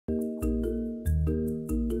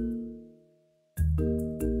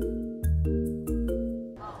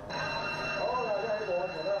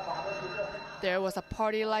There was a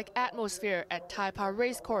party-like atmosphere at Taipa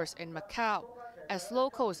Racecourse in Macau, as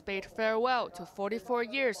locals bade farewell to 44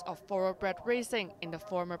 years of thoroughbred racing in the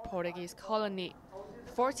former Portuguese colony.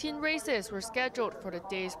 14 races were scheduled for the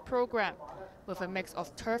day's program, with a mix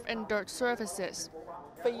of turf and dirt surfaces.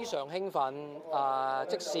 非常興奮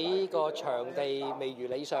即使個場地未如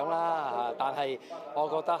理想啦但係我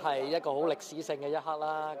覺得係一個好歷史性嘅一刻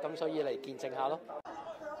啦，咁所以嚟見證下咯。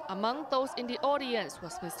Among those in the audience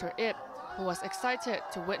was Mr. Ip, who was excited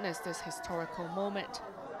to witness this historical moment.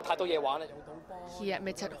 太多嘢玩啦。He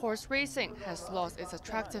admitted horse racing has lost its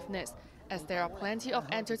attractiveness, as there are plenty of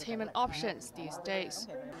entertainment options these days.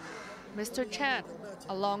 Mr. Chan,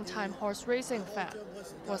 a long-time horse racing fan,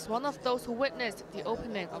 was one of those who witnessed the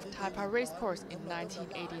opening of Taipa Racecourse in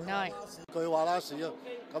 1989.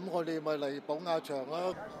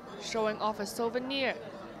 Showing off a souvenir,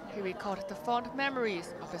 he recalled the fond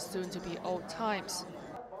memories of the soon-to-be old times.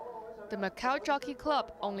 The Macau Jockey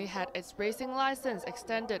Club only had its racing license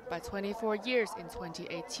extended by 24 years in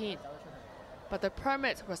 2018. But the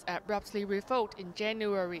permit was abruptly revoked in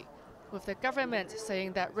January, with the government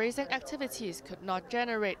saying that racing activities could not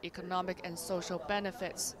generate economic and social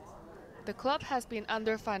benefits. The club has been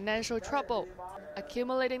under financial trouble,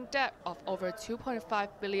 accumulating debt of over 2.5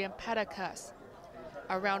 billion pesetas.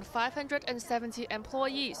 Around 570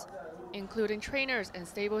 employees, including trainers and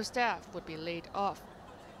stable staff, would be laid off.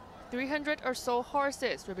 300 or so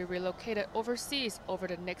horses will be relocated overseas over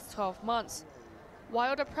the next 12 months,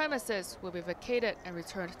 while the premises will be vacated and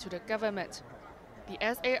returned to the government. The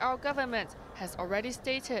SAR government has already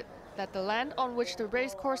stated that the land on which the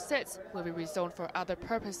racecourse sits will be rezoned for other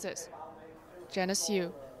purposes. Janice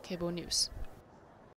Yu, Cable News.